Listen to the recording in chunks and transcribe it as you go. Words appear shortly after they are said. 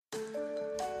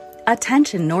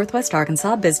Attention Northwest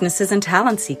Arkansas businesses and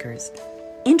talent seekers.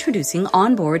 Introducing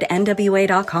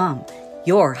OnboardNWA.com,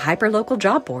 your hyperlocal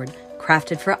job board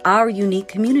crafted for our unique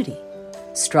community.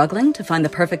 Struggling to find the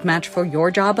perfect match for your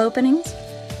job openings?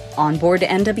 Onboard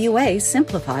NWA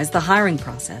simplifies the hiring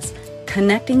process,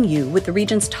 connecting you with the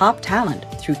region's top talent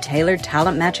through tailored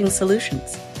talent matching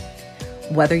solutions.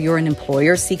 Whether you're an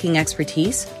employer seeking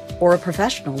expertise or a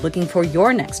professional looking for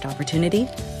your next opportunity,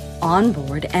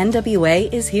 Onboard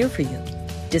NWA is here for you.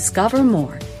 Discover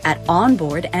more at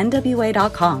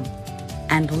onboardnwa.com,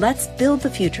 and let's build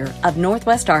the future of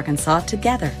Northwest Arkansas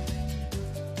together.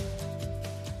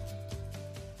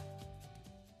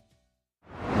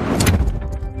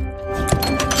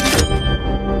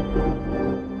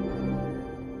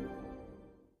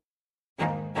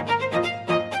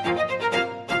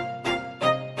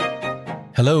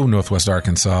 Hello, Northwest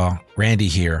Arkansas. Randy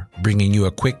here, bringing you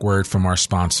a quick word from our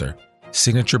sponsor,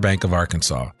 Signature Bank of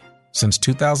Arkansas. Since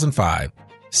 2005,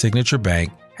 Signature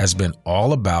Bank has been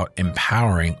all about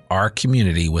empowering our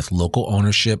community with local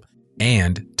ownership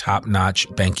and top-notch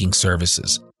banking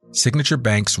services. Signature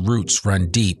Bank's roots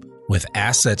run deep with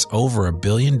assets over $1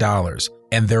 billion,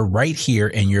 and they're right here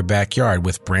in your backyard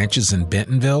with branches in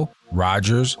Bentonville,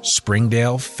 Rogers,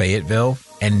 Springdale, Fayetteville,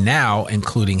 and now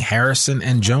including Harrison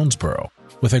and Jonesboro.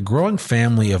 With a growing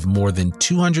family of more than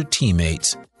 200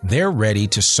 teammates, they're ready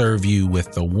to serve you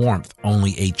with the warmth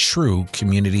only a true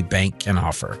community bank can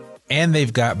offer. And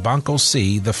they've got Banco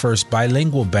C, the first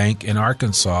bilingual bank in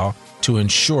Arkansas, to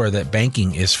ensure that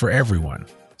banking is for everyone.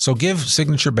 So give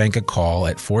Signature Bank a call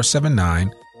at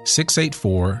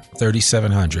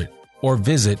 479-684-3700 or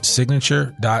visit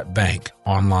signature.bank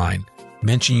online.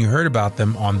 Mention you heard about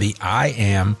them on the I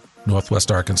Am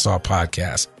Northwest Arkansas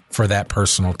podcast for that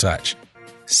personal touch.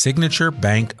 Signature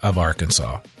Bank of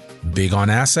Arkansas. Big on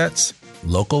assets,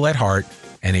 local at heart,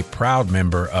 and a proud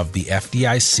member of the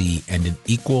FDIC and an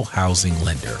equal housing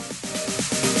lender.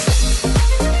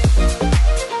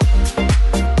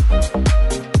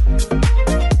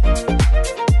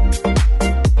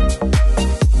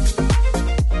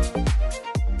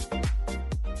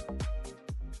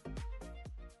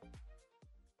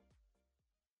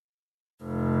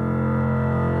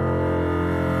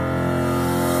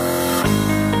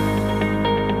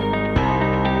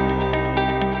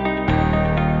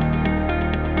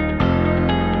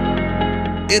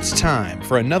 It's time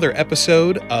for another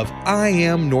episode of I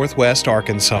Am Northwest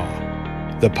Arkansas,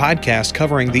 the podcast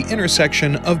covering the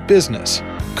intersection of business,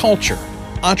 culture,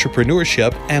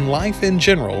 entrepreneurship, and life in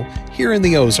general here in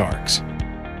the Ozarks.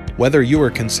 Whether you are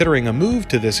considering a move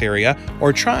to this area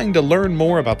or trying to learn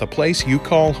more about the place you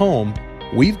call home,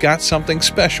 we've got something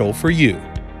special for you.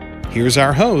 Here's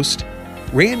our host,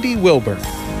 Randy Wilburn.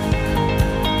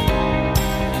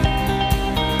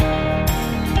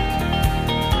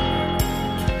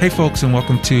 Hey folks, and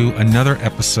welcome to another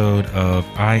episode of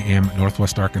I Am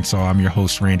Northwest Arkansas. I'm your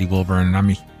host, Randy Wilburn, and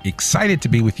I'm excited to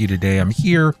be with you today. I'm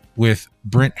here with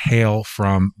Brent Hale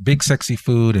from Big Sexy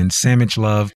Food and Sandwich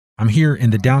Love. I'm here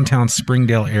in the downtown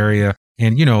Springdale area.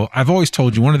 And, you know, I've always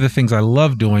told you one of the things I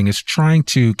love doing is trying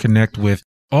to connect with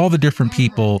all the different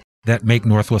people that make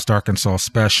Northwest Arkansas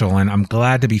special. And I'm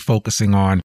glad to be focusing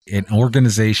on an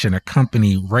organization, a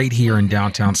company right here in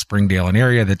downtown Springdale, an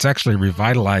area that's actually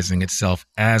revitalizing itself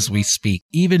as we speak.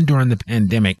 Even during the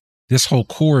pandemic, this whole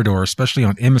corridor, especially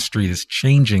on Emma Street, is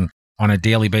changing on a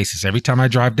daily basis. Every time I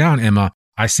drive down Emma,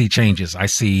 I see changes. I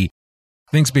see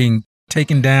things being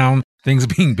taken down, things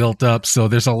being built up. So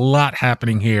there's a lot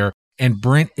happening here. And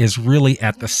Brent is really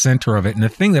at the center of it. And the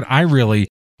thing that I really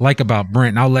like about Brent,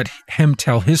 and I'll let him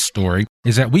tell his story,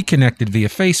 is that we connected via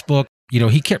Facebook. You know,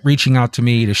 he kept reaching out to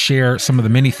me to share some of the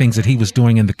many things that he was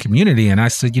doing in the community. And I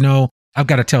said, you know, I've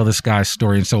got to tell this guy's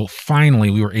story. And so finally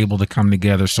we were able to come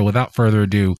together. So without further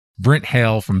ado, Brent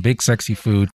Hale from Big Sexy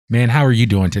Food. Man, how are you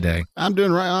doing today? I'm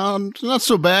doing right. Not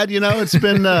so bad. You know, it's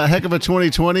been a heck of a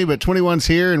 2020, but 21's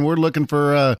here and we're looking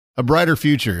for a brighter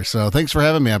future. So thanks for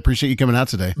having me. I appreciate you coming out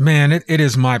today. Man, it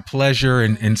is my pleasure.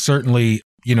 And certainly,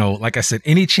 you know, like I said,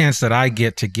 any chance that I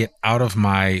get to get out of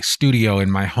my studio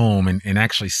in my home and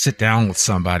actually sit down with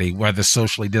somebody, whether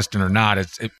socially distant or not,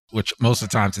 which most of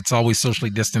the times it's always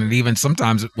socially distant, and even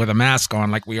sometimes with a mask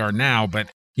on like we are now. But,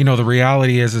 you know, the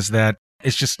reality is that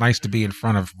it's just nice to be in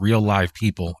front of real live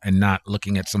people and not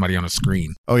looking at somebody on a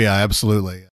screen. Oh, yeah,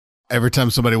 absolutely. Every time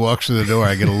somebody walks through the door,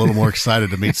 I get a little more excited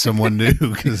to meet someone new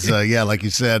because, yeah, like you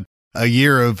said, a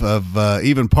year of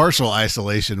even partial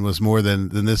isolation was more than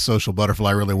this social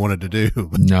butterfly really wanted to do.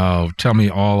 No, tell me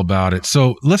all about it.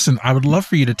 So listen, I would love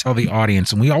for you to tell the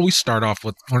audience, and we always start off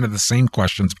with one of the same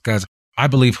questions because I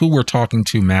believe who we're talking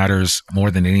to matters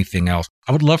more than anything else.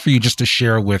 I would love for you just to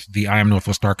share with the I Am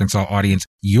Northwest Arkansas audience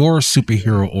your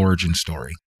superhero origin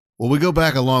story. Well, we go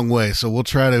back a long way, so we'll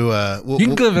try to. You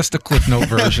can give us the Cliff Note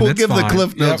version. We'll give fine. the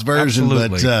Cliff Notes version,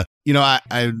 absolutely. but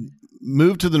I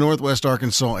moved to the Northwest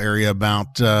Arkansas area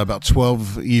about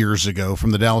 12 years ago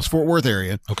from the Dallas-Fort Worth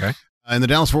area. Okay. In the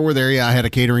Dallas-Fort Worth area, I had a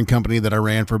catering company that I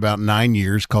ran for about 9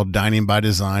 years called Dining by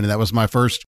Design, and that was my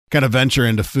first kind of venture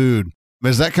into food.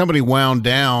 As that company wound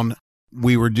down,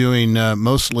 we were doing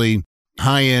mostly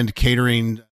high-end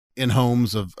catering in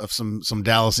homes of some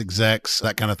Dallas execs,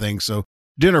 that kind of thing. So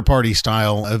dinner party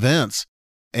style events.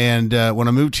 And when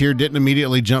I moved here, didn't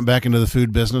immediately jump back into the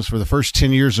food business. For the first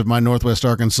 10 years of my Northwest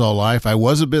Arkansas life, I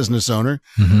was a business owner,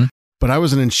 but I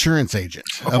was an insurance agent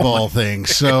of all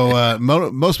things. So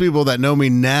most people that know me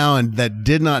now and that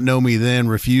did not know me then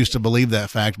refuse to believe that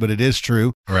fact, but it is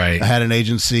true. Right. I had an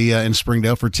agency in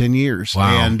Springdale for 10 years. Wow.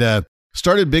 And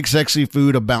started Big Sexy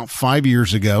Food about 5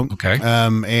 years ago. Okay.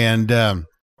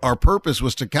 Our purpose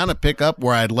was to kind of pick up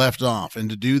where I'd left off and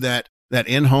to do that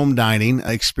in-home dining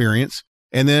experience,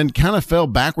 and then kind of fell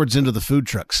backwards into the food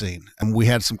truck scene. And we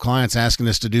had some clients asking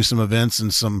us to do some events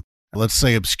in some, let's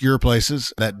say, obscure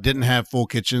places that didn't have full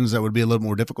kitchens that would be a little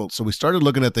more difficult. So we started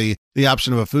looking at the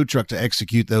option of a food truck to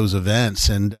execute those events.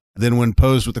 And then when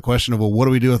posed with the question of, well, what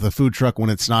do we do with a food truck when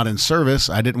it's not in service?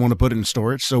 I didn't want to put it in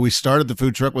storage. So we started the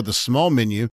food truck with a small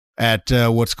menu at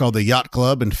what's called the Yacht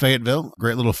Club in Fayetteville,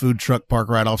 great little food truck park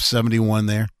right off 71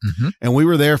 there. And we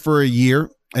were there for a year.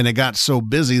 And it got so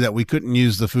busy that we couldn't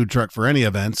use the food truck for any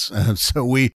events. So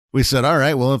we said, all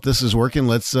right, well, if this is working,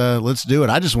 let's do it.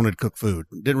 I just wanted to cook food.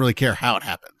 Didn't really care how it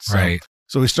happened. Right.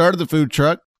 So we started the food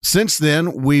truck. Since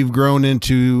then, we've grown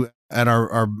into, at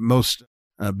our most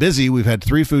busy, we've had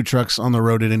 3 food trucks on the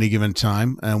road at any given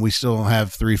time. And we still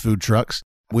have 3 food trucks.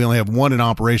 We only have 1 in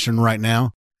operation right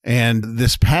now. And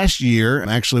this past year,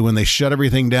 actually, when they shut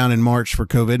everything down in March for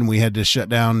COVID and we had to shut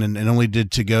down and only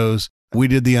did to-goes, we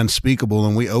did the unspeakable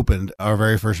and we opened our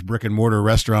very first brick and mortar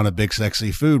restaurant at Big Sexy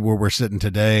Food, where we're sitting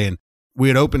today. And we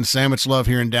had opened Sandwich Love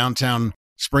here in downtown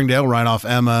Springdale right off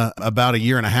Emma about a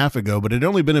year and a half ago, but it had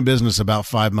only been in business about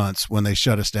 5 months when they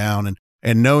shut us down.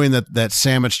 And knowing that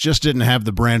Sandwich just didn't have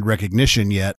the brand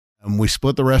recognition yet, we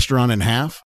split the restaurant in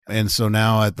half. And so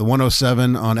now at the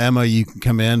 107 on Emma, you can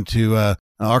come in to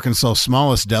Arkansas'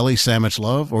 smallest deli, Sandwich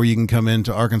Love, or you can come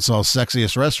into Arkansas'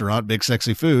 sexiest restaurant, Big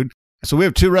Sexy Food. So we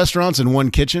have 2 restaurants and 1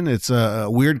 kitchen. It's a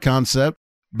weird concept,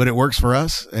 but it works for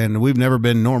us, and we've never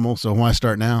been normal, so why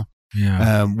start now?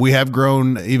 Yeah. We have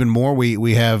grown even more.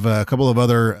 We have a couple of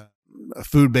other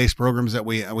food-based programs that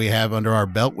we have under our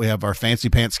belt. We have our Fancy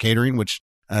Pants Catering, which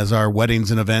is our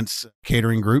weddings and events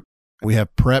catering group. We have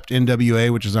Prepped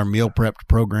NWA, which is our meal prepped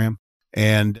program.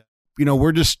 And,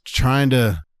 we're just trying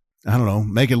to, I don't know,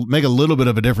 make a little bit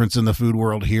of a difference in the food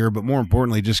world here, but more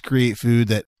importantly, just create food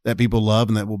that people love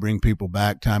and that will bring people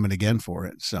back time and again for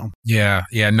it. So yeah,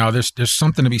 no, there's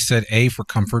something to be said, for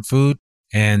comfort food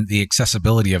and the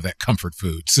accessibility of that comfort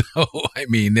food. So I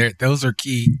mean, those are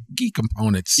key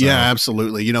components. So. Yeah,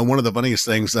 absolutely. One of the funniest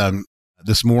things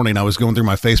this morning, I was going through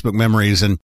my Facebook memories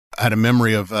and I had a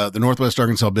memory of the Northwest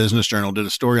Arkansas Business Journal did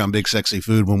a story on Big Sexy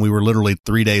Food when we were literally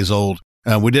 3 days old.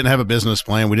 We didn't have a business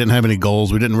plan. We didn't have any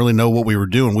goals. We didn't really know what we were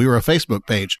doing. We were a Facebook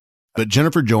page. But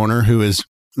Jennifer Joyner, who is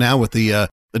now with the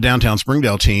downtown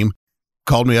Springdale team,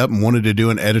 called me up and wanted to do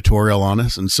an editorial on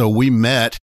us. And so we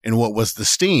met in what was the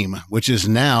Steam, which is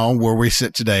now where we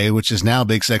sit today, which is now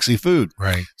Big Sexy Food.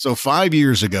 Right. So 5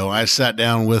 years ago, I sat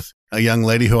down with a young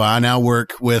lady who I now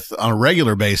work with on a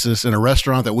regular basis in a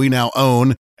restaurant that we now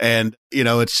own. And,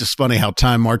 it's just funny how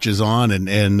time marches on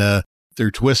and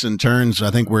through twists and turns,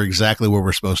 I think we're exactly where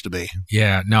we're supposed to be.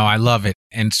 Yeah, no, I love it.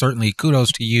 And certainly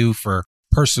kudos to you for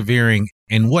persevering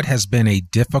in what has been a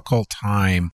difficult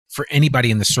time for anybody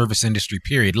in the service industry,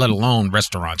 period, let alone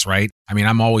restaurants, right? I mean,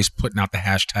 I'm always putting out the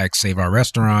hashtag Save Our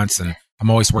Restaurants, and I'm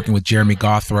always working with Jeremy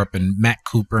Gothrop and Matt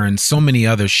Cooper and so many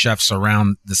other chefs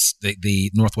around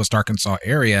the Northwest Arkansas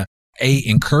area,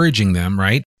 encouraging them,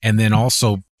 right? And then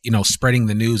also, spreading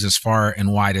the news as far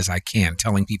and wide as I can,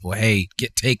 telling people, hey,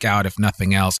 get takeout if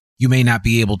nothing else. You may not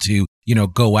be able to,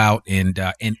 go out and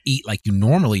eat like you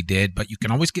normally did, but you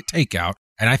can always get takeout.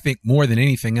 And I think more than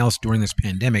anything else during this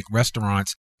pandemic,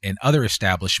 restaurants and other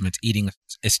eating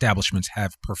establishments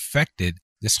have perfected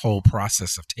this whole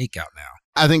process of takeout now.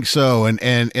 I think so.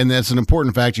 And that's an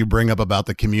important fact you bring up about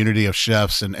the community of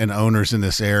chefs and owners in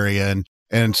this area.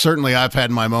 And certainly I've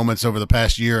had my moments over the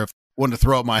past year of, wanting to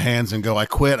throw up my hands and go, I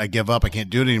quit, I give up, I can't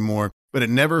do it anymore. But it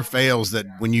never fails that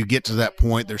when you get to that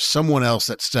point, there's someone else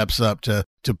that steps up to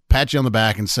pat you on the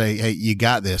back and say, hey, you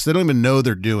got this. They don't even know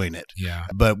they're doing it. Yeah.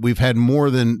 But we've had more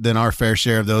than our fair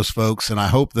share of those folks. And I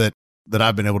hope that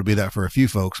I've been able to be that for a few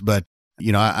folks. But,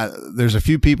 you know, there's a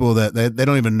few people that they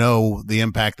don't even know the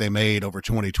impact they made over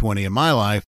 2020 in my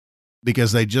life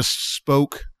because they just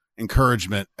spoke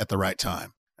encouragement at the right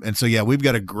time. And so, yeah, we've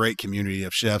got a great community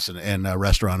of chefs and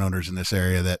restaurant owners in this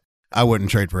area that I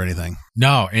wouldn't trade for anything.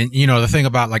 No. And, you know, the thing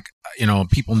about like, you know,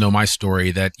 people know my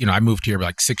story that, you know, I moved here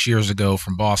like 6 years ago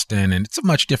from Boston, and it's a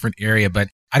much different area, but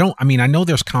I know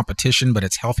there's competition, but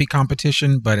it's healthy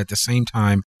competition. But at the same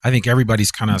time, I think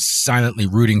everybody's kind of silently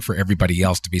rooting for everybody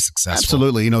else to be successful.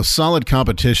 Absolutely. You know, solid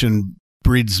competition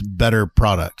breeds better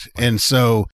product. And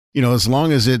so, you know, as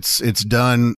long as it's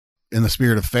done in the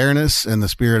spirit of fairness and the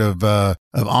spirit of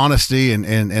honesty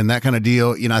and that kind of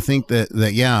deal, you know, I think that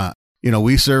yeah, you know,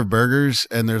 we serve burgers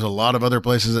and there's a lot of other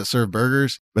places that serve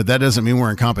burgers, but that doesn't mean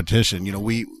we're in competition. You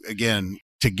know,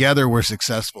 together we're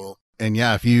successful. And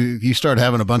yeah, if you start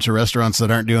having a bunch of restaurants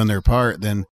that aren't doing their part,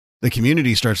 then the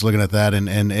community starts looking at that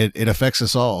and it affects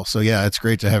us all. So yeah, it's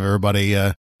great to have everybody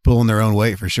pulling their own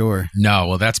weight for sure. No,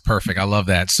 well, that's perfect. I love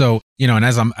that. So, you know, and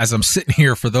as I'm sitting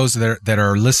here, for those that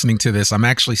are listening to this,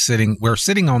 we're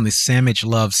sitting on the Samich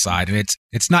Love side, and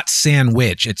it's not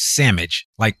sandwich, it's Samich,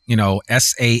 like, you know,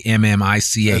 SAMMICH,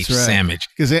 That's right. Samich.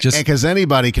 Because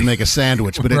anybody can make a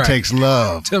sandwich, but it Right. takes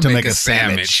love to make a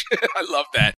sandwich. I love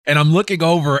that. And I'm looking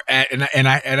over at, and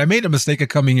I made a mistake of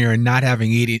coming here and not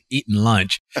having eaten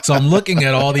lunch. So I'm looking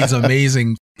at all these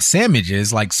amazing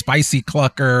like Spicy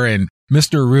Clucker and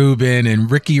Mr. Rubin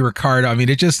and Ricky Ricardo. I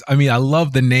mean, I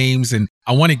love the names, and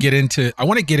I want to get into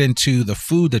the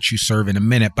food that you serve in a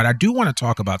minute, but I do want to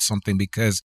talk about something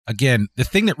because, again, the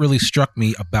thing that really struck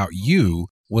me about you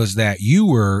was that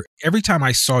every time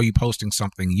I saw you posting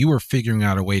something, you were figuring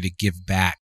out a way to give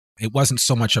back. It wasn't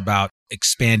so much about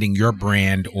expanding your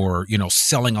brand or, you know,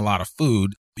 selling a lot of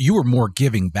food. You were more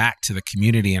giving back to the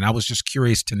community. And I was just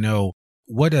curious to know,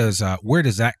 where does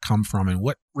that come from, and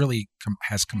what really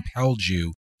has compelled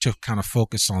you to kind of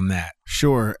focus on that?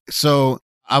 Sure. So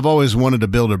I've always wanted to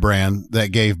build a brand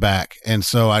that gave back. And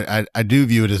so I do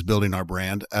view it as building our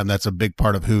brand. And that's a big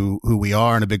part of who we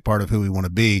are and a big part of who we want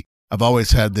to be. I've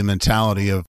always had the mentality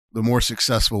of the more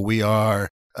successful we are,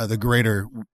 the greater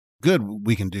good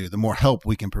we can do, the more help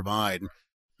we can provide.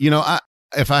 You know,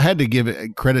 if I had to give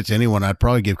credit to anyone, I'd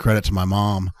probably give credit to my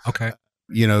mom. Okay.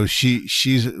 You know,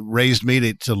 she's raised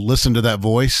me to listen to that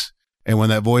voice. And when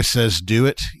that voice says, do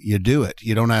it, you do it.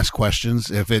 You don't ask questions.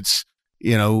 If it's,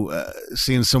 you know,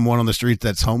 seeing someone on the street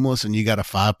that's homeless and you got a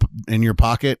 $5 in your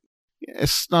pocket,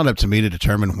 it's not up to me to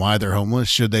determine why they're homeless.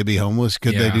 Should they be homeless?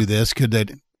 Could they do this?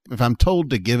 If I'm told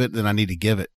to give it, then I need to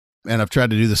give it. And I've tried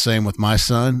to do the same with my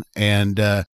son.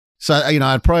 And so, you know,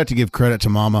 I'd probably have to give credit to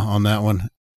Mama on that one.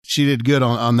 She did good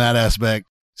on that aspect.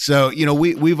 So, you know,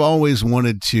 we've always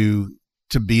wanted to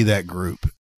be that group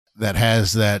that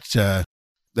has that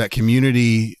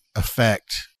community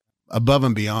effect above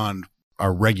and beyond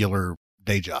our regular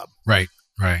day job. Right.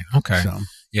 Okay. So.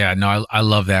 Yeah, no, I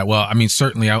love that. Well, I mean,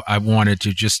 certainly I wanted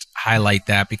to just highlight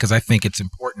that because I think it's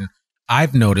important.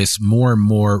 I've noticed more and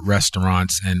more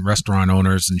restaurants and restaurant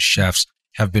owners and chefs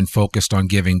have been focused on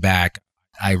giving back.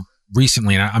 I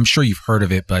recently, and I'm sure you've heard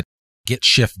of it, but Get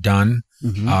Shift Done.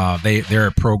 Mm-hmm. They're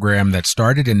a program that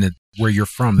started in where you're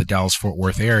from, the Dallas-Fort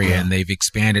Worth area, and they've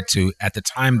expanded to, at the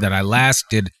time that I last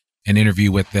did an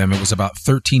interview with them, it was about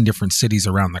 13 different cities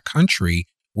around the country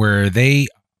where they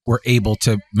were able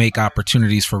to make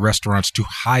opportunities for restaurants to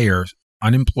hire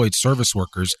unemployed service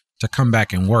workers to come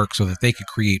back and work so that they could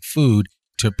create food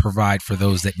to provide for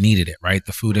those that needed it, right?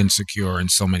 The food insecure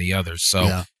and so many others. So,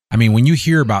 yeah. I mean, when you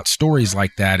hear about stories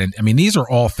like that, and I mean, these are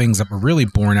all things that were really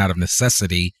born out of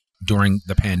necessity during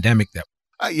the pandemic.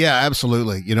 Yeah,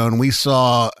 absolutely. You know, and we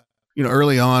saw, you know,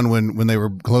 early on when they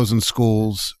were closing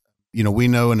schools, you know, we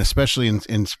know, and especially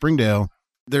in Springdale,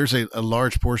 there's a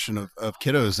large portion of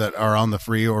kiddos that are on the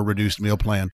free or reduced meal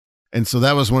plan. And so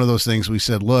that was one of those things we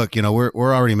said, look, you know, we're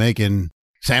already making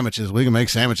sandwiches. We can make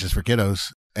sandwiches for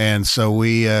kiddos. And so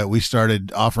we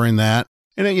started offering that.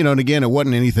 And, you know, and again, it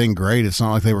wasn't anything great. It's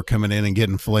not like they were coming in and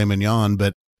getting filet mignon,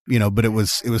 but, you know, but it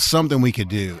was something we could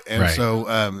do. And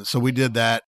right. So we did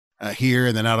that here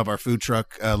and then out of our food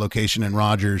truck location in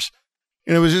Rogers.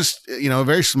 And it was just, you know, a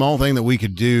very small thing that we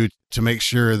could do to make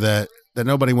sure that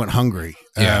nobody went hungry.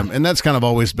 Yeah. And that's kind of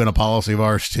always been a policy of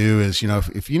ours too, is, you know,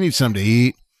 if you need something to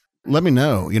eat, let me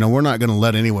know. You know, we're not going to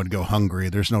let anyone go hungry.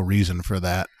 There's no reason for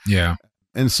that. Yeah.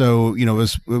 And so, you know,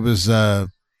 it was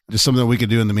just something that we could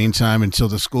do in the meantime until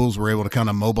the schools were able to kind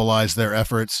of mobilize their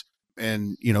efforts.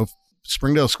 And,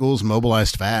 Springdale schools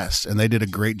mobilized fast, and they did a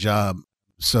great job.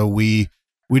 So we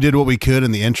did what we could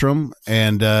in the interim,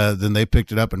 and then they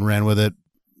picked it up and ran with it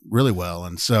really well.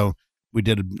 And so we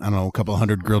did, a couple of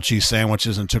 100 grilled cheese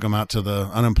sandwiches and took them out to the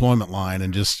unemployment line.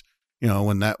 And just,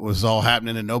 when that was all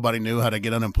happening and nobody knew how to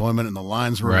get unemployment and the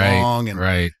lines were long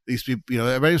and these people,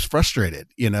 everybody was frustrated,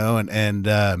 so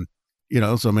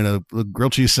a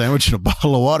grilled cheese sandwich and a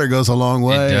bottle of water goes a long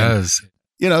way. It does.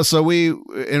 So we,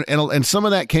 and some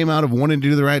of that came out of wanting to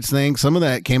do the right thing. Some of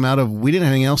that came out of, we didn't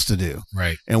have anything else to do.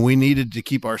 Right. And we needed to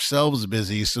keep ourselves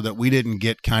busy so that we didn't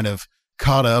get kind of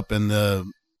caught up in the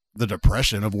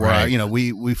depression of where,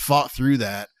 we fought through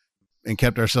that and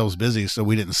kept ourselves busy so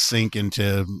we didn't sink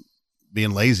into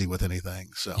being lazy with anything.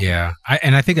 So, yeah.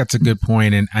 I think that's a good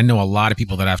point. And I know a lot of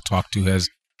people that I've talked to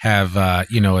have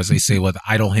as they say, well, the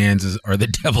idle hands are the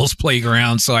devil's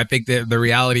playground. So I think that the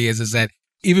reality is that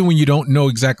even when you don't know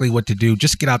exactly what to do,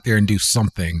 just get out there and do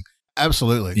something.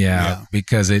 Absolutely. Yeah.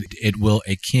 Because it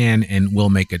can and will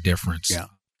make a difference. Yeah.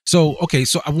 So, okay.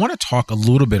 So I want to talk a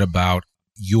little bit about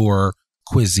your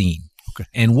cuisine. Okay.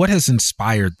 And what has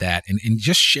inspired that? And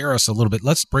just share us a little bit.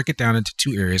 Let's break it down into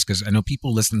two areas, because I know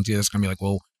people listening to this are going to be like,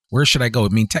 well, where should I go? I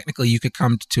mean, technically you could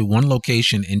come to one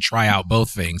location and try out both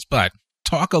things, but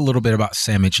talk a little bit about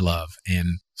Sandwich Love.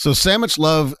 So Sandwich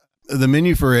Love, the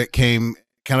menu for it came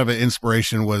kind of an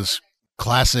inspiration was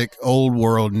classic old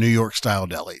world New York style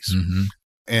delis. Mm-hmm.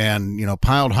 And,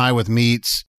 piled high with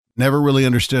meats. Never really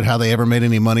understood how they ever made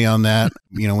any money on that.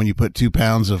 When you put 2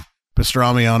 pounds of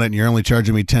pastrami on it and you're only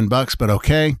charging me $10, but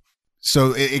okay.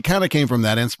 So it kind of came from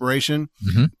that inspiration.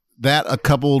 Mm-hmm. That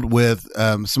coupled with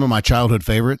some of my childhood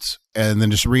favorites, and then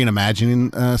just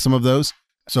reimagining some of those.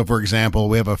 So for example,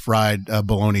 we have a fried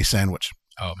bologna sandwich.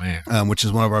 Oh man. Which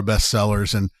is one of our best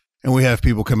sellers. And we have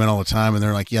people come in all the time and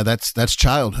they're like, yeah, that's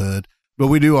childhood. But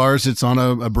we do ours. It's on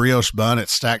a brioche bun.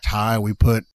 It's stacked high. We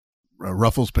put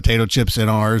Ruffles potato chips in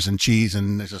ours and cheese.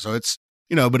 And so it's,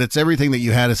 but it's everything that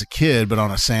you had as a kid, but on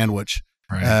a sandwich.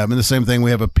 Right. And the same thing, we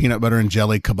have a peanut butter and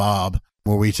jelly kebab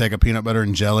where we take a peanut butter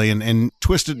and jelly and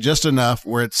twist it just enough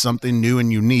where it's something new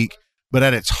and unique. But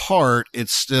at its heart,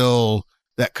 it's still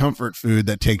that comfort food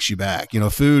that takes you back.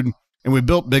 Food, and we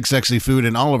built Big Sexy Food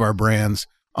in all of our brands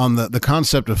on the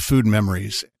concept of food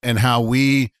memories and how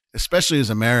we, especially as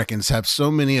Americans, have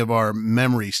so many of our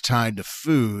memories tied to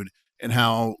food and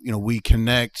how, we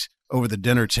connect over the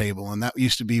dinner table. And that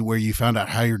used to be where you found out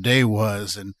how your day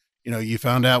was. And, you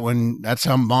found out that's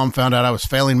how mom found out I was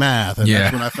failing math. And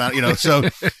that's when I found, so,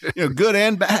 good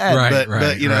and bad,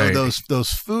 but those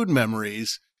food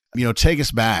memories, take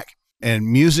us back, and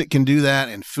music can do that.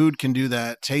 And food can do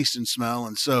that, taste and smell.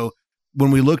 And so, when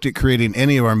we looked at creating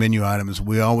any of our menu items,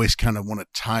 we always kind of want to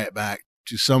tie it back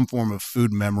to some form of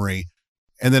food memory.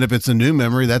 And then if it's a new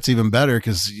memory, that's even better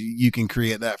because you can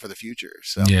create that for the future.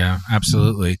 So yeah,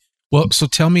 absolutely. Well, so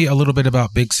tell me a little bit about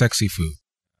Big Sexy Food.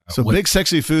 So Big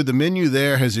Sexy Food, the menu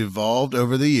there has evolved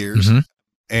over the years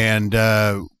and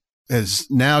has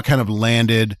now kind of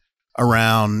landed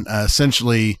around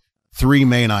essentially 3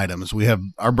 main items. We have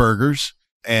our burgers,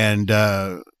 and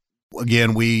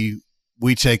again, we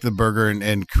take the burger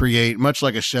and create, much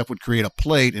like a chef would create a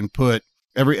plate and put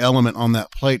every element on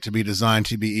that plate to be designed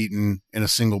to be eaten in a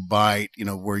single bite,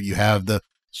 where you have the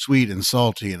sweet and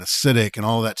salty and acidic and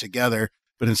all that together.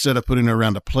 But instead of putting it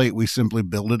around a plate, we simply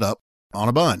build it up on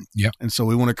a bun. Yep. And so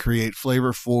we want to create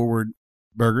flavor forward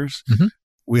burgers. Mm-hmm.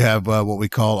 We have what we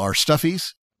call our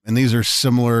stuffies. And these are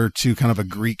similar to kind of a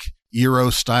Greek Euro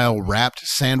style wrapped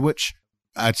sandwich.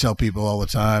 I tell people all the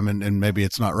time, and maybe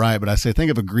it's not right, but I say, think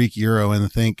of a Greek gyro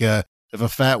and think if a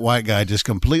fat white guy just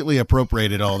completely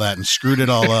appropriated all that and screwed it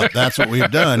all up, that's what we've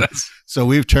done. So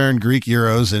we've turned Greek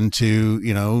gyros into,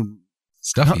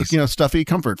 Stuffies. Stuffy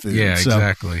comfort food. Yeah,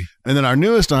 exactly. And then our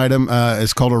newest item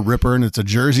is called a Ripper, and it's a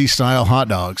Jersey style hot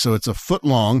dog. So it's a foot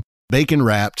long, bacon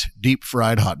wrapped, deep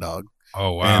fried hot dog.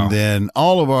 Oh, wow. And then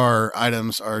all of our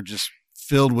items are just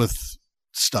filled with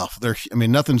stuff.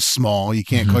 Nothing's small. You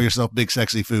can't call yourself Big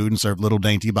Sexy Food and serve little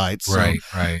dainty bites. Right.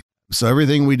 So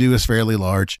everything we do is fairly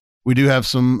large. We do have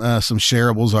some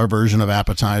shareables, our version of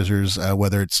appetizers,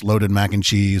 whether it's loaded mac and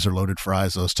cheese or loaded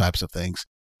fries, those types of things.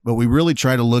 But we really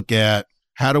try to look at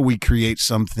how do we create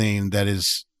something that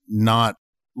is not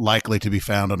likely to be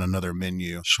found on another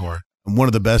menu. Sure. And one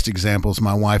of the best examples,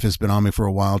 my wife has been on me for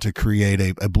a while to create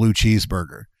a blue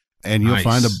cheeseburger. And you'll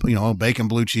find a bacon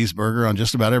blue cheeseburger on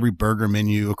just about every burger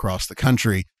menu across the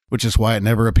country, which is why it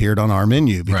never appeared on our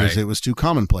menu because it was too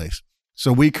commonplace.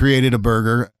 So we created a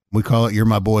burger. We call it You're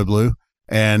My Boy Blue.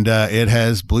 And it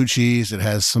has blue cheese. It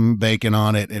has some bacon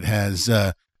on it. It has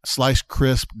sliced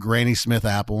crisp Granny Smith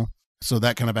apple. So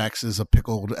that kind of acts as a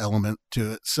pickled element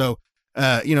to it. So,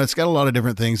 it's got a lot of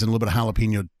different things and a little bit of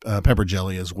jalapeno pepper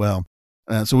jelly as well.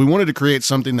 So we wanted to create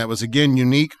something that was, again,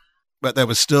 unique, but that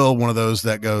was still one of those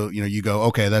that go, you go,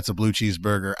 okay, that's a blue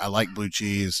cheeseburger. I like blue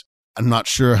cheese. I'm not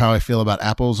sure how I feel about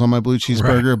apples on my blue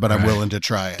cheeseburger, but I'm willing to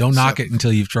try it. Don't knock it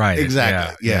until you've tried it.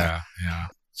 Exactly. Yeah.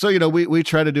 So, we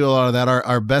try to do a lot of that.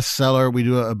 Our best seller, we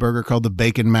do a burger called the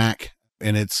Bacon Mac,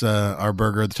 and it's our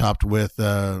burger topped with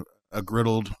a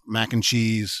griddled mac and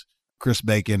cheese, crisp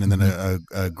bacon, and then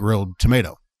a grilled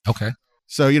tomato. Okay.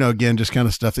 So, again, just kind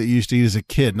of stuff that you used to eat as a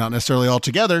kid, not necessarily all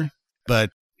together, but,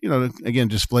 again,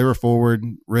 just flavor forward,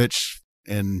 rich,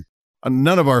 and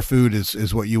none of our food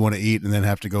is what you want to eat and then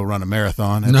have to go run a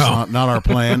marathon. It's not our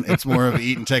plan. It's more of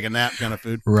eat and take a nap kind of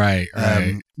food. Right.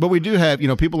 But we do have,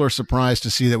 people are surprised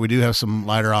to see that we do have some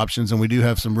lighter options, and we do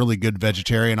have some really good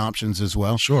vegetarian options as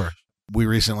well. Sure. We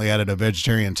recently added a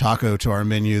vegetarian taco to our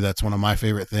menu. That's one of my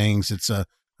favorite things. It's a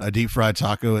deep fried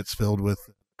taco. It's filled with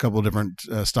a couple of different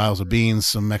styles of beans,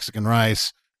 some Mexican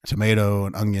rice, tomato,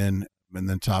 and onion, and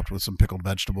then topped with some pickled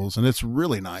vegetables. And it's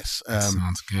really nice.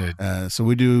 Sounds good. So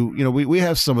we do, we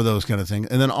have some of those kind of things.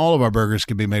 And then all of our burgers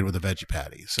can be made with a veggie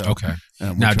patty. So okay.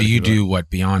 Now, do you do what,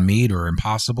 Beyond Meat or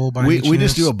Impossible by any We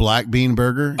just chance? do a black bean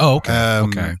burger. Oh, okay.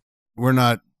 Okay. We're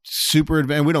not super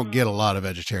advanced. We don't get a lot of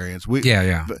vegetarians.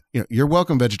 Yeah. But, you're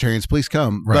welcome, vegetarians. Please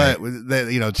come. Right. But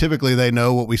they, typically they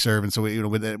know what we serve, and so we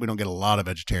don't get a lot of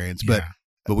vegetarians.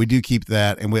 But we do keep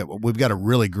that, and we've got a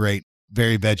really great,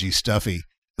 very veggie stuffy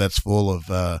that's full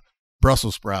of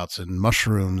Brussels sprouts and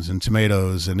mushrooms and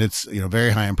tomatoes, and it's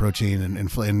very high in protein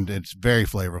and it's very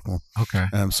flavorful. Okay.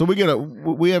 So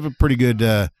we have a pretty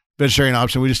good vegetarian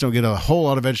option. We just don't get a whole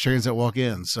lot of vegetarians that walk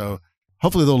in. So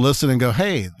hopefully they'll listen and go,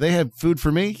 hey, they have food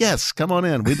for me? Yes, come on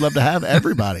in. We'd love to have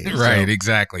everybody. Right,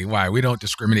 exactly. Why? We don't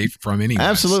discriminate from anyone.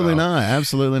 Absolutely not.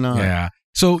 Absolutely not. Yeah.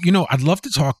 So, I'd love to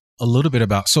talk a little bit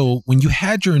about, so when you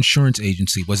had your insurance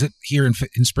agency, was it here in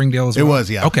Springdale as well? It was,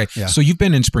 yeah. Okay. Yeah. So you've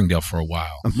been in Springdale for a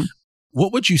while. Mm-hmm.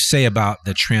 What would you say about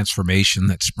the transformation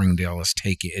that Springdale is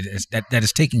taking, that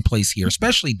is taking place here,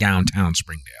 especially downtown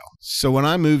Springdale? So when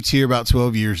I moved here about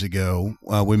 12 years ago,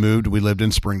 we lived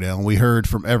in Springdale, and we heard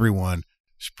from everyone,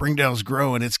 Springdale's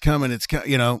growing, it's coming,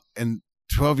 and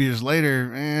 12 years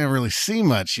later, I don't really see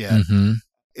much yet. Mm-hmm.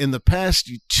 In the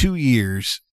past 2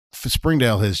 years,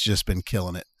 Springdale has just been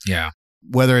killing it. Yeah.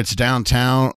 Whether it's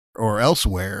downtown or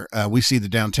elsewhere, we see the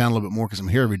downtown a little bit more because I'm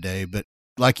here every day. But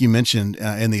like you mentioned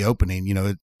in the opening,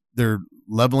 they're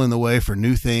leveling the way for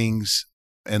new things,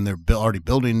 and they're already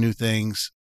building new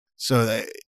things. So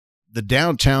the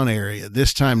downtown area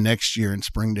this time next year in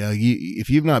Springdale, if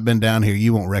you've not been down here,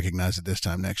 you won't recognize it this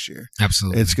time next year.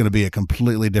 Absolutely. It's going to be a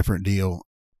completely different deal.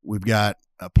 We've got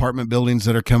apartment buildings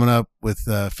that are coming up with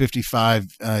 55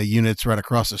 units right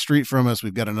across the street from us.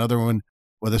 We've got another one.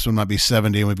 Well, this one might be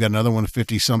 70, and we've got another one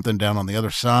 50-something down on the other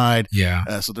side.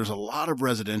 Yeah. So there's a lot of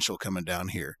residential coming down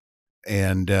here.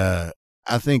 And I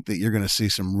think that you're going to see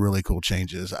some really cool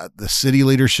changes. The city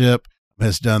leadership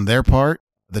has done their part.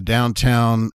 The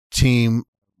downtown team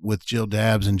with Jill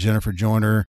Dabbs and Jennifer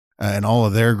Joyner and all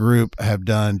of their group have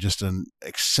done just an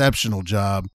exceptional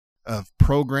job of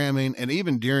programming. And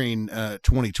even during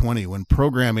 2020, when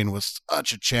programming was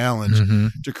such a challenge,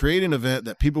 to create an event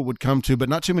that people would come to, but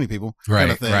not too many people, right,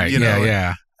 kind of thing, right.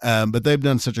 Yeah. But they've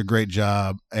done such a great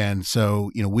job. And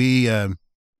so,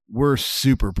 we're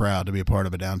super proud to be a part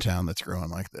of a downtown that's growing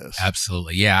like this.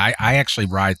 Absolutely. Yeah. I actually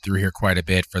ride through here quite a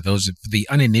bit. For those of the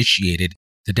uninitiated,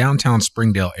 the downtown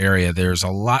Springdale area, there's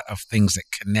a lot of things that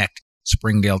connect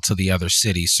Springdale to the other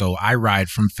cities. So I ride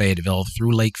from Fayetteville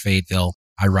through Lake Fayetteville.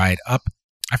 I ride up,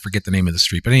 I forget the name of the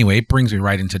street, but anyway, it brings me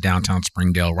right into downtown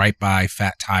Springdale, right by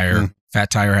Fat Tire.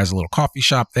 Fat Tire has a little coffee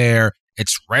shop there.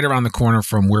 It's right around the corner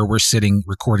from where we're sitting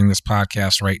recording this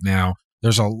podcast right now.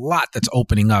 There's a lot that's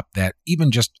opening up that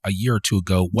even just a year or two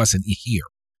ago wasn't here.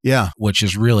 Yeah. Which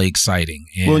is really exciting.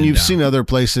 And you've seen other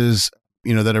places,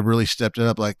 that have really stepped it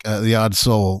up, like the Odd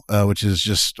Soul, which is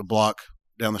just a block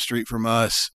down the street from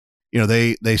us.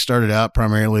 They started out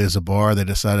primarily as a bar. They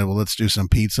decided, well, let's do some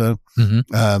pizza.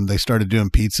 They started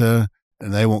doing pizza,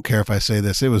 and they won't care if I say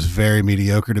this. It was very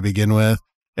mediocre to begin with.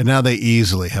 And now they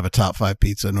easily have a top 5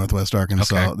 pizza in Northwest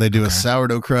Arkansas. Okay. They do a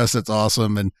sourdough crust that's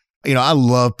awesome. And, I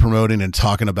love promoting and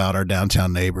talking about our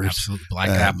downtown neighbors. Absolutely. Black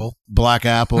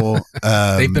Apple.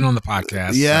 They've been on the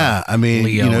podcast. Yeah. I mean,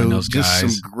 Leo and those just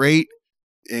guys. Some great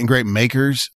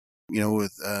makers,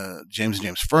 with James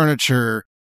Furniture.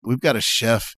 We've got a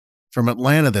chef from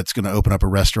Atlanta that's going to open up a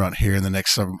restaurant here in the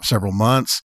next several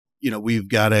months. We've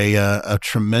got a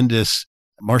tremendous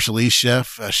Marshallese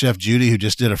Chef Judy, who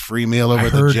just did a free meal over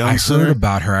at the Jones Center. I heard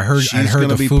about her. I heard she's going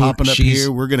to be popping up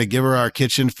here. We're going to give her our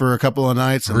kitchen for a couple of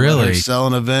nights and let her sell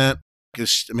an event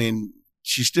because, I mean,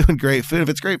 she's doing great food. If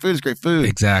it's great food, it's great food.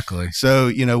 Exactly. So,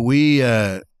 you know, we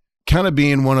kind of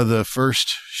being one of the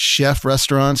first chef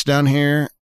restaurants down here,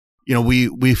 you know,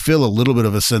 we feel a little bit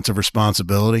of a sense of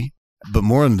responsibility, but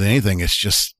more than anything, it's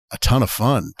just a ton of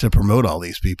fun to promote all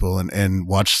these people and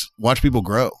watch people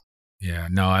grow. Yeah,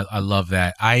 no, I love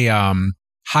that. I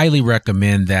highly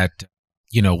recommend that,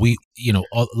 you know,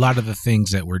 a lot of the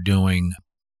things that we're doing,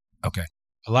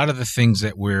 a lot of the things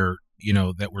that we're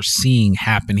seeing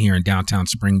happen here in downtown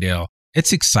Springdale,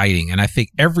 it's exciting. And I think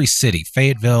every city,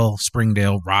 Fayetteville,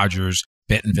 Springdale, Rogers,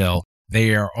 Bentonville,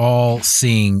 they are all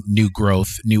seeing new growth,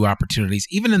 new opportunities,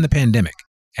 even in the pandemic.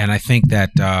 And I think that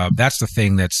that's the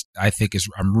thing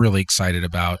I'm really excited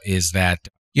about is that,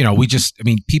 you know,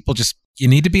 you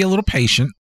need to be a little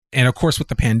patient. And of course, with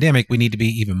the pandemic, we need to be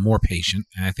even more patient.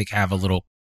 And I think have a little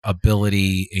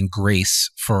ability and grace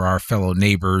for our fellow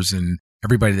neighbors and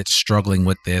everybody that's struggling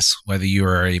with this, whether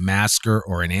you're a masker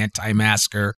or an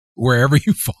anti-masker, wherever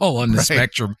you fall on the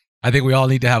spectrum. I think we all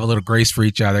need to have a little grace for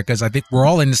each other because I think we're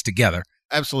all in this together.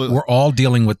 Absolutely. We're all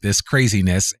dealing with this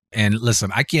craziness. And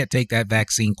listen, I can't take that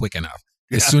vaccine quick enough.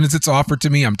 As soon as it's offered to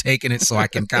me, I'm taking it so I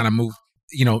can kind of move,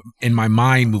 you know, in my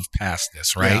mind, move past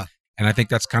this, right? Yeah. And I think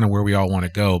that's kind of where we all want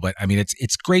to go. But I mean,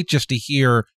 it's great just to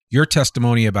hear your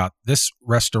testimony about this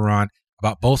restaurant,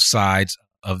 about both sides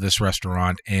of this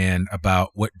restaurant, and about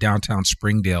what downtown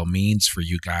Springdale means for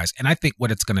you guys. And I think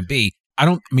what it's going to be,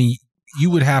 you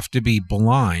would have to be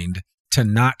blind to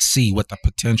not see what the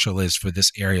potential is for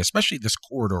this area, especially this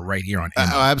corridor right here on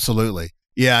Henry. Oh, absolutely.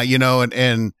 Yeah, you know,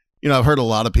 and you know, I've heard a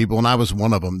lot of people, and I was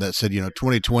one of them, that said, you know,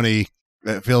 2020,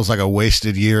 it feels like a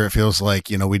wasted year. It feels like,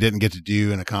 you know, we didn't get to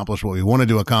do and accomplish what we wanted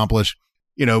to accomplish,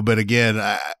 you know, but again,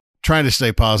 trying to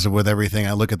stay positive with everything.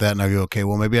 I look at that and I go, okay,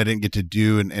 well, maybe I didn't get to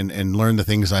do and learn the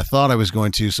things I thought I was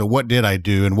going to. So what did I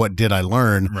do and what did I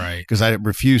learn? Right. Because I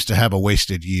refused to have a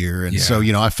wasted year. And so,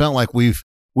 you know, I felt like we've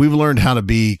learned how to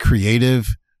be creative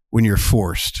when you're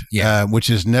forced, which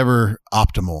is never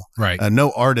optimal. Right.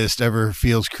 No artist ever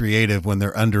feels creative when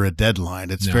they're under a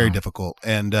deadline. It's very difficult.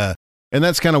 And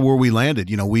that's kind of where we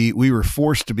landed. You know, we were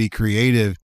forced to be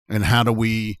creative. And how do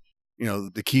we, you know,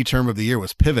 the key term of the year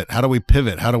was pivot. How do we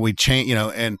pivot? How do we change, you know,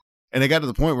 and it got to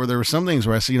the point where there were some things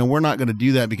where I said, you know, we're not going to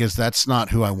do that because that's not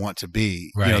who I want to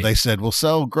be. Right. You know, they said, we'll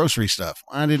sell grocery stuff.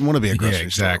 I didn't want to be a grocery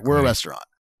store. We're a restaurant.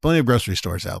 Plenty of grocery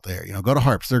stores out there, you know, go to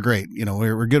Harps. They're great. You know,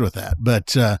 we're good with that.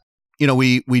 But, you know,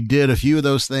 we did a few of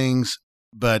those things,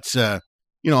 but,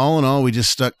 you know, all in all, we just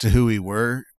stuck to who we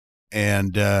were.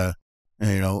 And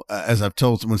you know, as I've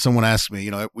told, when someone asks me, you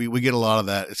know, we get a lot of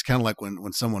that. It's kind of like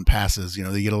when someone passes, you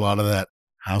know, they get a lot of that.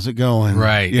 How's it going?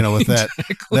 Right. You know, with that,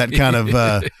 that kind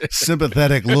of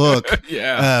sympathetic look.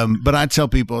 Yeah. But I tell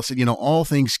people, I said, you know, all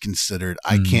things considered,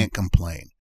 I can't complain.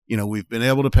 You know, we've been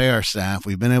able to pay our staff.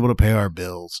 We've been able to pay our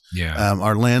bills. Yeah.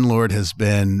 Our landlord has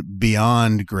been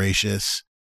beyond gracious.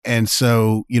 And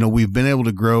so, you know, we've been able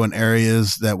to grow in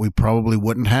areas that we probably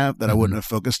wouldn't have, that I wouldn't have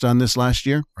focused on this last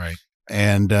year. Right.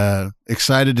 And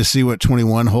excited to see what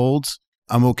 21 holds.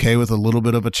 I'm okay with a little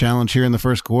bit of a challenge here in the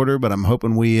first quarter, but I'm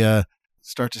hoping we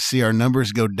start to see our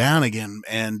numbers go down again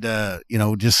and, you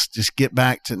know, just get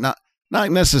back to not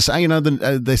necessarily, you know,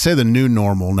 they say the new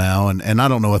normal now, and I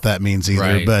don't know what that means either,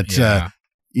 right. But,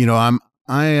 you know,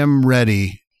 I am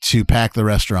ready to pack the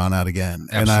restaurant out again.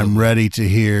 Absolutely. And I'm ready to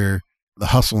hear the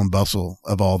hustle and bustle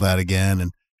of all that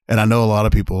again. And I know a lot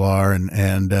of people are,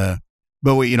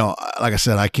 but we, you know, like I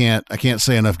said, I can't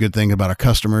say enough good things about our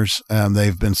customers.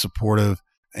 They've been supportive,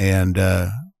 and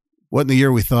wasn't the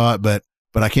year we thought, but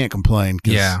I can't complain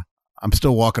because I'm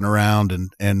still walking around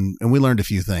and we learned a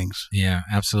few things. Yeah,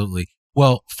 absolutely.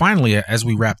 Well, finally, as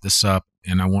we wrap this up,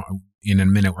 and I want in a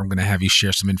minute, I'm going to have you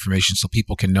share some information so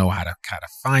people can know how to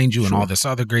find you and all this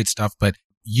other great stuff. But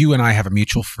you and I have a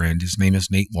mutual friend. His name is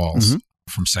Nate Walls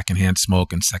from Secondhand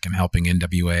Smoke and Second Helping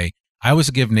NWA. I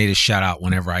always give Nate a shout out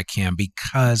whenever I can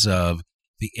because of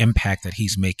the impact that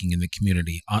he's making in the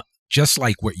community, just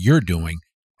like what you're doing.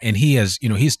 And he has, you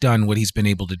know, he's done what he's been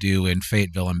able to do in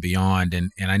Fayetteville and beyond.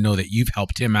 And I know that you've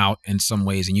helped him out in some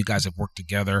ways, and you guys have worked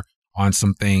together on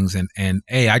some things. And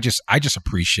hey, I just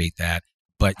appreciate that.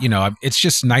 But, you know, it's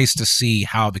just nice to see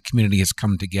how the community has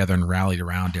come together and rallied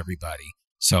around everybody.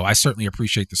 So I certainly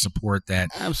appreciate the support that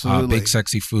Big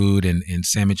Sexy Food and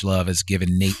Sandwich Love has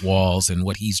given Nate Walls and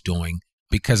what he's doing.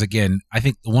 Because, again, I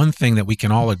think the one thing that we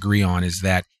can all agree on is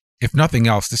that, if nothing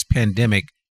else, this pandemic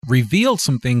revealed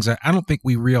some things that I don't think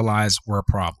we realized were a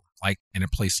problem. Like in a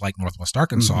place like Northwest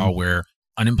Arkansas, where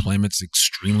unemployment's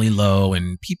extremely low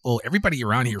and everybody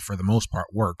around here for the most part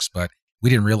works, but we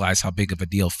didn't realize how big of a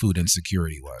deal food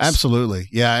insecurity was. Absolutely.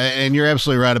 Yeah. And you're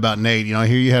absolutely right about Nate. You know,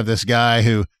 here you have this guy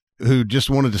who just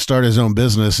wanted to start his own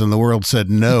business and the world said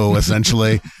no,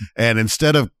 essentially. And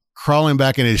instead of crawling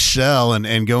back in his shell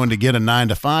and going to get a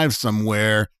 9-to-5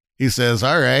 somewhere, he says,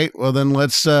 all right, well then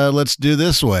let's do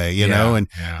this way, you know,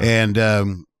 and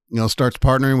you know, starts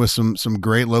partnering with some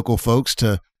great local folks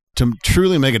to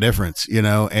truly make a difference, you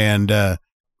know, and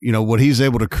you know, what he's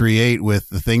able to create with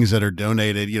the things that are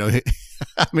donated, you know,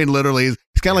 I mean, literally, he's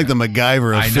kind of like the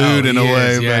MacGyver of food in a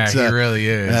way. Yeah, but, he really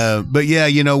is. But yeah,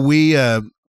 you know, we, the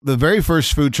very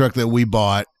first food truck that we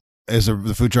bought is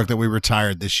the food truck that we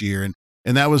retired this year.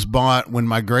 And that was bought when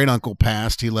my great uncle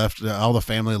passed. He left all the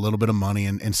family a little bit of money,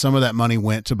 and some of that money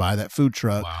went to buy that food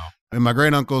truck. Wow. And my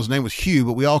great uncle's name was Hugh,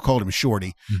 but we all called him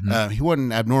Shorty. Mm-hmm. He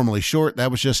wasn't abnormally short. That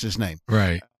was just his name.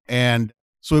 Right. And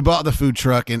so we bought the food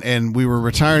truck, and we were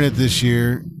retiring it this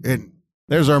year. And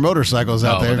there's our motorcycles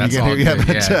out there. That's all good. Yeah,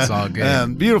 it's all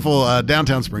good. Beautiful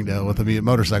downtown Springdale with the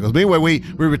motorcycles. But anyway, we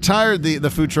retired the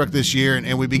food truck this year,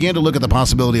 and we began to look at the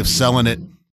possibility of selling it.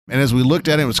 And as we looked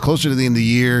at it, it was closer to the end of the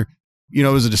year. You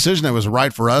know, it was a decision that was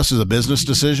right for us as a business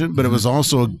decision, but it was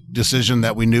also a decision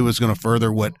that we knew was going to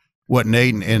further what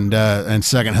Nate and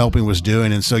Second Helping was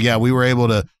doing. And so, yeah, we were able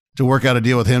to work out a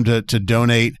deal with him to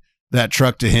donate that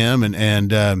truck to him.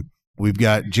 And we've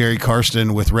got Jerry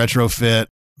Karsten with Retrofit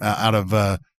out of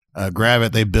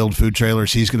Gravette. They build food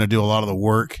trailers. He's going to do a lot of the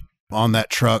work on that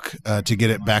truck to get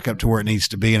it back up to where it needs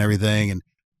to be and everything. And,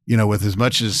 you know, with as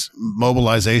much as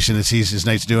mobilization as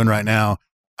Nate's doing right now,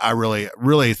 I really,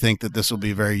 really think that this will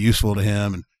be very useful to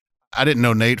him. And I didn't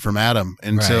know Nate from Adam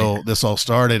until this all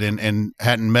started, and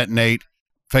hadn't met Nate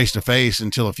face to face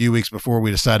until a few weeks before we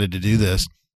decided to do this.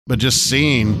 But just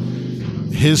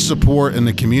seeing his support and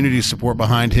the community support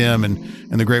behind him and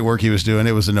the great work he was doing,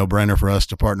 it was a no-brainer for us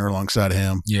to partner alongside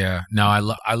him. Yeah, no, I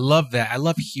love that. I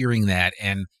love hearing that.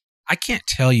 And I can't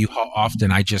tell you how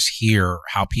often I just hear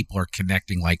how people are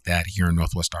connecting like that here in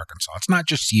Northwest Arkansas. It's not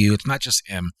just you. It's not just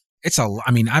him.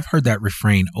 I've heard that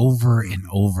refrain over and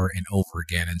over and over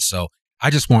again. And so I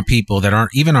just want people that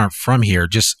aren't from here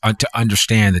just to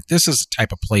understand that this is a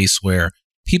type of place where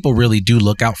people really do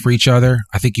look out for each other.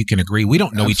 I think you can agree. We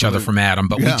don't know each other from Adam,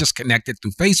 but we just connected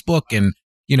through Facebook, and,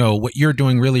 you know, what you're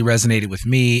doing really resonated with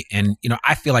me. And, you know,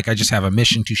 I feel like I just have a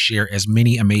mission to share as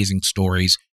many amazing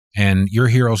stories, and your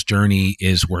hero's journey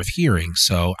is worth hearing.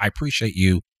 So I appreciate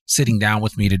you sitting down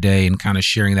with me today and kind of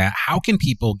sharing that. How can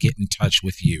people get in touch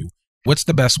with you? What's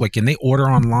the best way? Can they order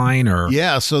online or?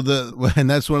 Yeah. So and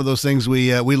that's one of those things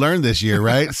we learned this year,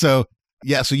 right? So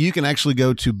you can actually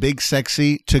go to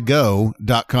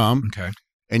bigsexytogo.com. Okay.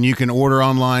 And you can order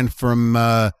online from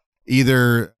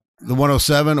either the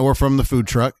 107 or from the food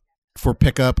truck for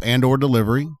pickup and or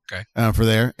delivery. Okay. For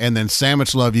there. And then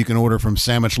Sandwich Love, you can order from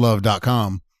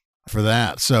sandwichlove.com for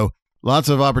that. So lots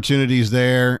of opportunities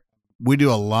there. We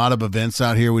do a lot of events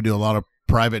out here. We do a lot of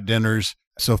private dinners.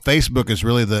 So Facebook is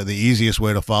really the easiest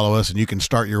way to follow us, and you can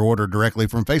start your order directly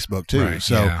from Facebook too. Right,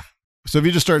 so if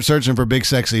you just start searching for Big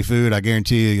Sexy Food, I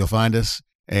guarantee you'll find us.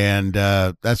 And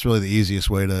that's really the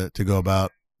easiest way to go about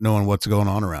knowing what's going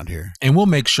on around here. And we'll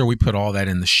make sure we put all that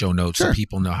in the show notes so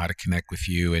people know how to connect with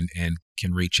you and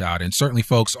can reach out. And certainly,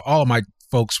 folks, all of my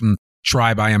folks from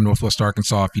Tribe, I Am Northwest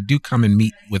Arkansas, if you do come and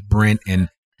meet with Brent and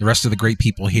the rest of the great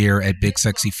people here at Big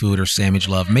Sexy Food or Sandwich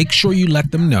Love, make sure you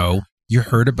let them know you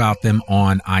heard about them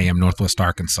on I Am Northwest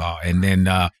Arkansas. And then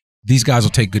these guys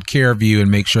will take good care of you and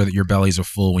make sure that your bellies are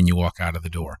full when you walk out of the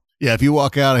door. Yeah, if you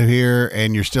walk out of here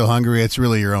and you're still hungry, it's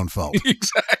really your own fault.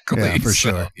 Exactly. Yeah, for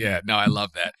sure. Yeah, no, I love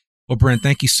that. Well, Brent,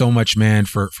 thank you so much, man,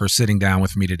 for sitting down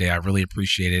with me today. I really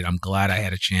appreciate it. I'm glad I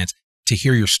had a chance to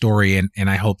hear your story. And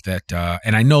I hope that,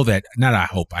 and I know that, not I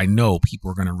hope, I know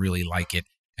people are going to really like it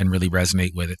and really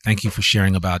resonate with it. Thank you for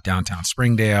sharing about downtown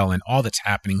Springdale and all that's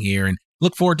happening here. And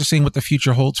look forward to seeing what the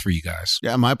future holds for you guys.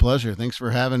 Yeah, my pleasure. Thanks for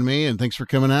having me, and thanks for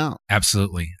coming out.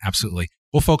 Absolutely. Absolutely.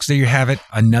 Well, folks, there you have it.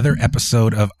 Another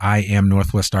episode of I Am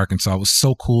Northwest Arkansas. It was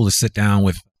so cool to sit down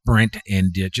with Brent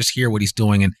and just hear what he's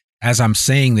doing. And as I'm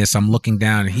saying this, I'm looking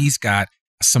down, and he's got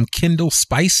some Kindle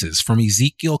spices from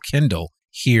Ezekiel Kindle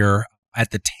here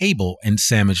at the table in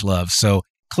Sandwich Love. So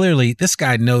clearly, this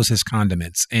guy knows his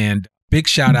condiments. And big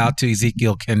shout out to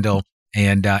Ezekiel Kindle.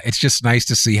 And it's just nice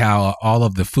to see how all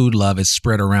of the food love is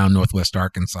spread around Northwest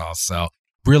Arkansas. So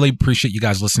really appreciate you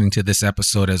guys listening to this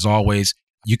episode. As always,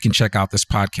 you can check out this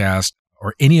podcast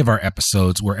or any of our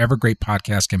episodes wherever great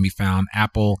podcasts can be found: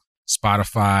 Apple,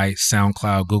 Spotify,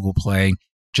 SoundCloud, Google Play.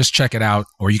 Just check it out.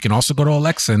 Or you can also go to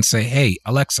Alexa and say, hey,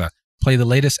 Alexa, play the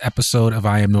latest episode of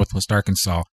I Am Northwest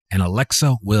Arkansas. and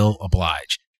Alexa will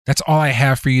oblige. That's all I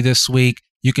have for you this week.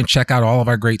 You can check out all of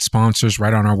our great sponsors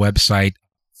right on our website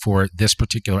for this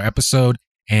particular episode.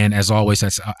 And as always,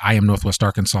 that's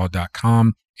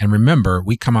IamNorthwestArkansas.com. And remember,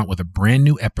 we come out with a brand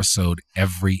new episode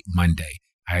every Monday.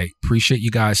 I appreciate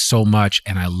you guys so much,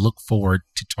 and I look forward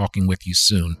to talking with you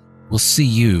soon. We'll see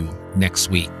you next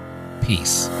week.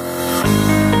 Peace.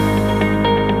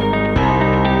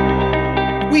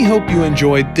 We hope you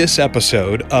enjoyed this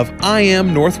episode of I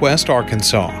Am Northwest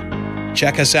Arkansas.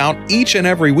 Check us out each and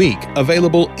every week,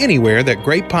 available anywhere that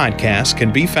great podcasts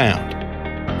can be found.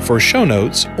 For show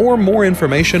notes or more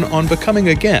information on becoming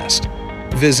a guest,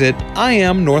 visit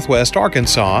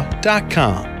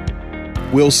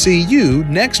IamNorthwestArkansas.com. We'll see you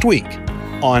next week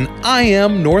on I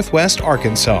Am Northwest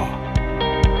Arkansas.